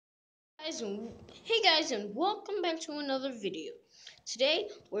Hey guys, and welcome back to another video. Today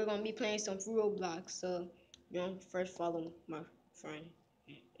we're gonna be playing some Roblox. So first follow my friend,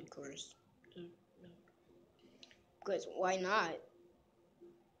 of course, because why not?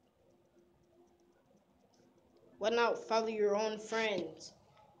 Why not follow your own friends?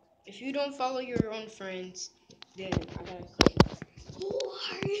 If you don't follow your own friends, then I gotta say, who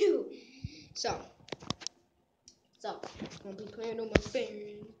are you? So, I'm gonna be playing with my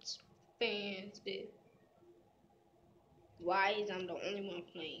fans, dude. Why is I'm the only one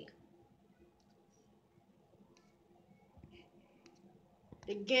playing?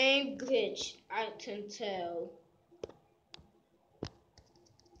 The game glitched, I can tell.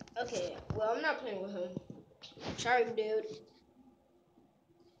 Okay, well, I'm not playing with him. Sorry, dude.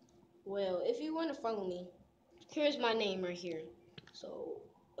 Well, if you want to follow me, here's my name right here. So,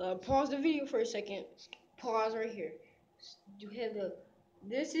 pause the video for a second. Pause right here. You have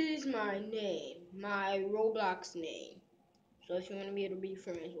this is my name, my Roblox name. So if you want to be able to be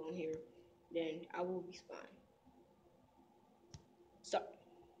friends while I'm here, then I will be fine. So,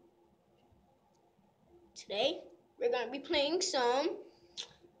 today, we're going to be playing some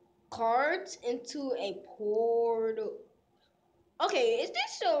cards into a portal. Okay, is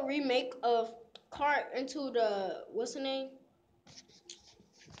this a remake of Card into the what's the name?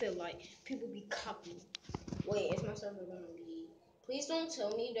 I feel like people be copying. Wait, is my server gonna be? Please don't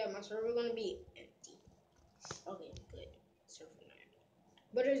tell me that my server gonna be empty. Okay, good. Server not empty.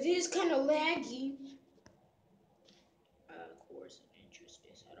 But it is kind of laggy. Of course, I'm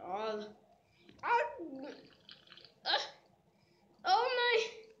interested at all. I, uh, oh my!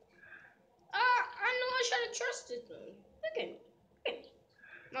 I know I should have trusted them. Look at me.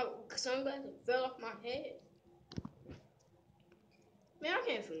 My sunglasses fell off my head. Man, I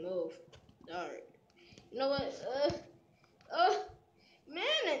can't even move. Alright. You know what?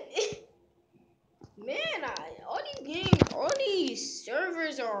 Man, man, all these games, all these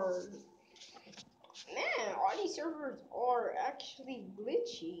servers are, man, all these servers are actually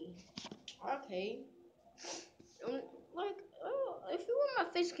glitchy. Okay. Um, like, if you want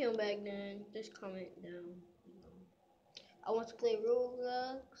my face cam back, then just comment down. I want to play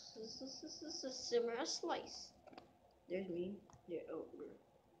Roblox. Simmer a slice. There's me. Yeah, oh,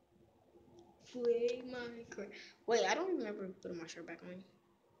 play Minecraft. Wait, I don't remember putting my shirt back on.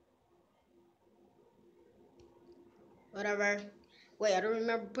 Whatever. Wait, I don't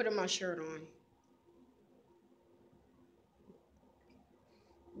remember putting my shirt on.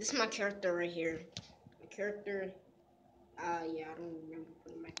 This is my character right here. My character. Yeah, I don't remember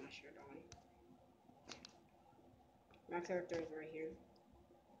putting back my shirt on. My character is right here.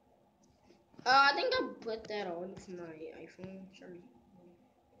 I think I put that on with my iPhone. Sorry.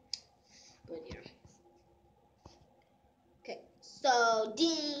 But yeah. Okay. So,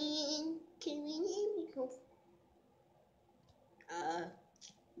 Dean, can we go?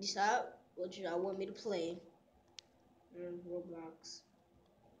 Decide what you want me to play. Roblox.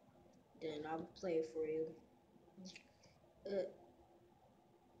 Then I'll play it for you.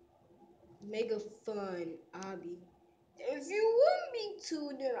 Make a fun obby. If you want me to,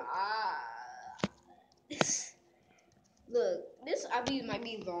 then look, this obby might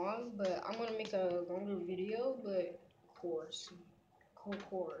be long, but I'm gonna make a longer video. But of course,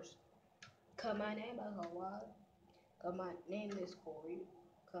 cause my name is Hawaii. Cause my name is Corey.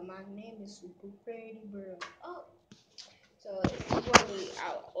 Cause my name is Super Pretty Bro. Oh, so if you want me,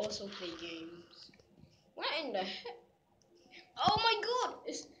 I'll also play games. What in the heck? Oh my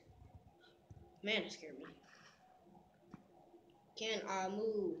God! Man, it scared me. Can I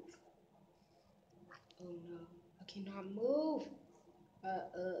move? Oh no, I cannot move.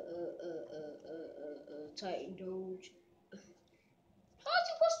 Titan Doge. How is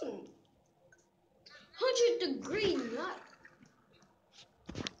it supposed to 100-degree nut?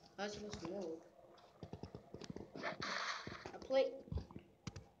 How is it supposed to move? I play,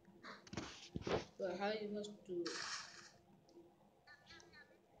 but how are you supposed to do it?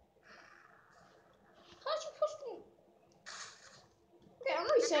 How is it supposed to? Okay, I'm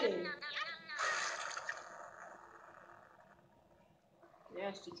resetting.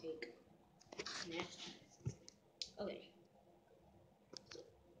 Nasty cake. Nasty. Okay.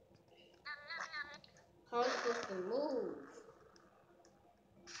 How is it supposed to move?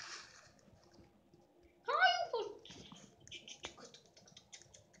 How are you supposed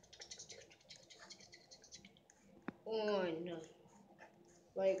on?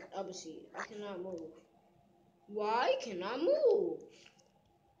 Like, obviously, I cannot move. Why can I move?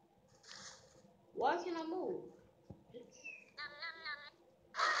 Why can I move?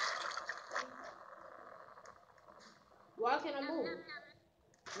 Why can I move?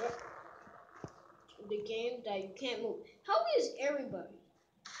 What? the game that you can't move. How is everybody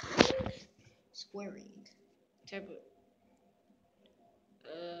swearing? Type of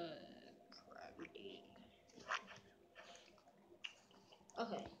crabby.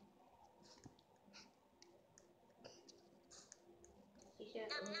 Okay.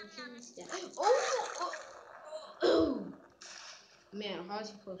 Oh, man, how is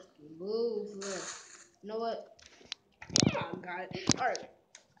he supposed to move? You know what? Oh God! All right,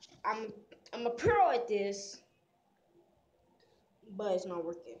 I'm a pro at this, but it's not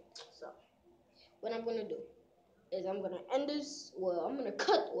working. So what I'm gonna do is I'm gonna end this. Well, I'm gonna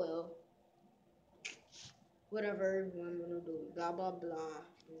cut. Well, whatever I'm gonna do. Blah blah blah.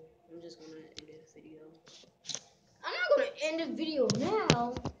 I'm just gonna end this video. I'm not gonna end the video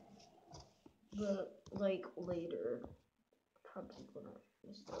now, but like later. Probably gonna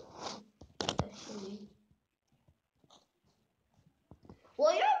miss it. Actually.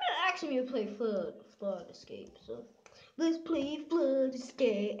 Well, y'all been asking me to play Flood Escape, so let's play Flood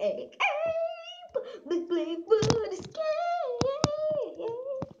Escape. Let's play Flood Escape.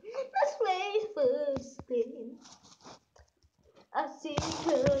 Let's play Flood Escape. I see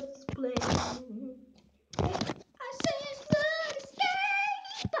Flood playing. I said Flood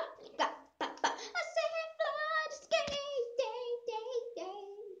Escape. I said Flood Escape. Day.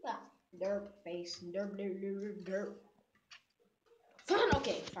 Derp face. Derp. Fine,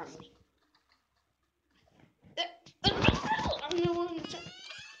 okay, finally. I'm the one to...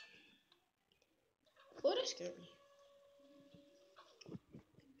 Oh, that scared me.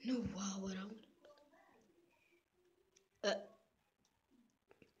 No, wow, what I want.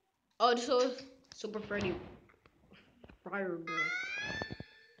 Oh, this was Super Freddy Fire, bro.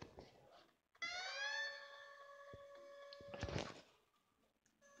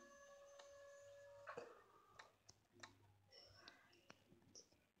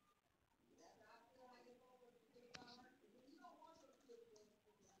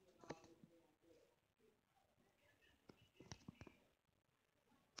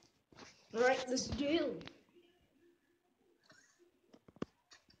 Alright, let's do.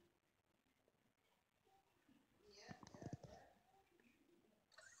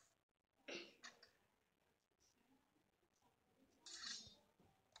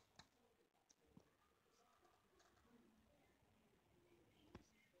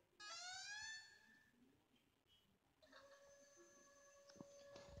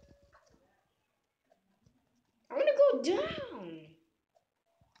 I want to go down.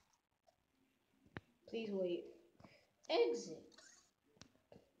 Please wait. Exit.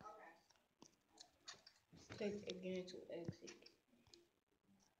 Click again to exit.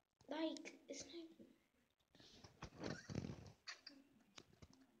 Like, it's not.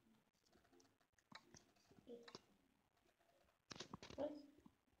 What?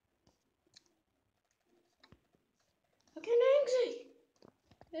 I can't exit.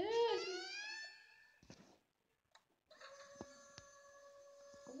 Yes.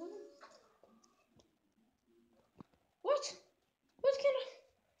 What? What can I?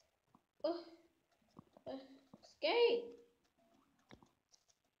 Escape.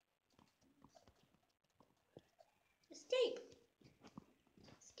 Escape.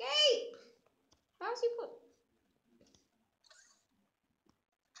 Escape. How's he put?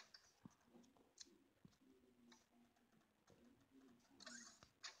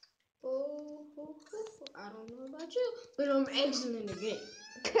 I don't know about you, but I'm exiting the game.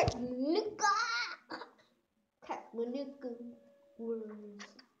 Kakanuka. Kakanuka words.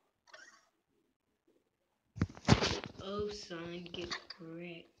 Oh, son, get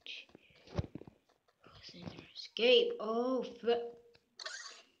rich. Escape. Oh,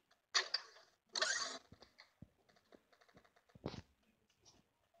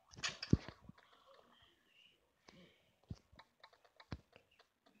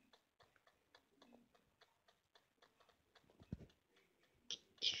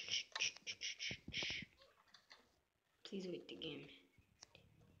 please wait the game.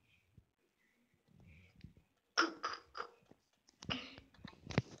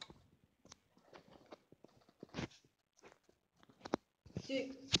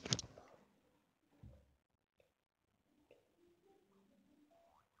 Six.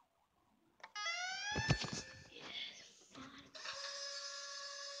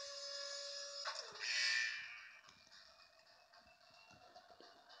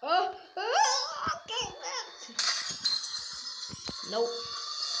 Okay, left. Nope.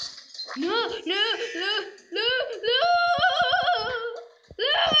 No, no, no, no, no,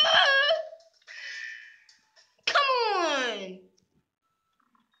 no. Come on.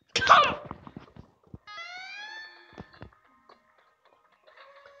 Come.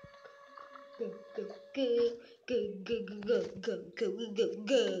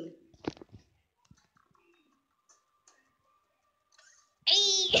 Go.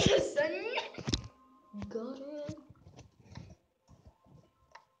 Hey, son. Got it.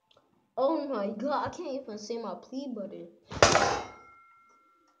 Oh my god, I can't even say my plea button.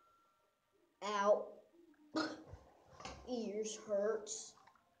 Ow. Ears hurts.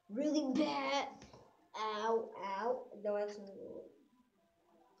 Really bad. Ow, ow. That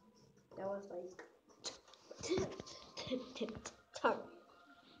was like tip.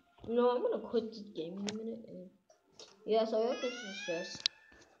 No, I'm gonna quit this game in a minute. And yeah, so I guess it's just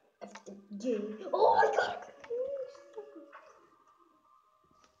after the game. Oh my god!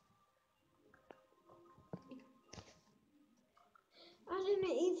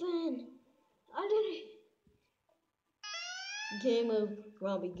 I didn't. Game of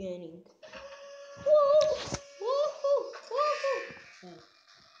round beginning. Whoa! Whoa! Whoa!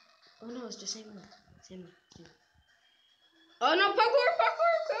 Oh no, it's the same one. Same. Oh no, parkour!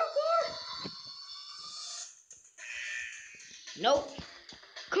 Nope.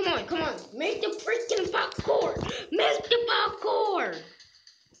 Come on. Make the freaking parkour. Make the parkour.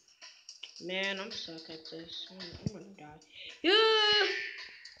 Man, I'm stuck at this. I'm gonna die. Yeah.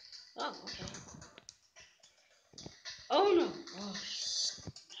 Oh, okay. Oh no. Oh.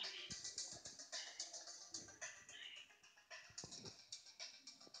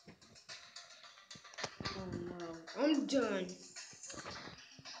 Oh no. I'm done.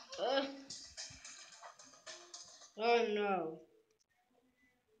 Oh no.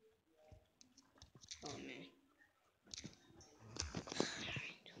 Oh man.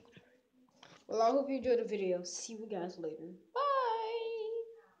 Well, I hope you enjoyed the video. See you guys later.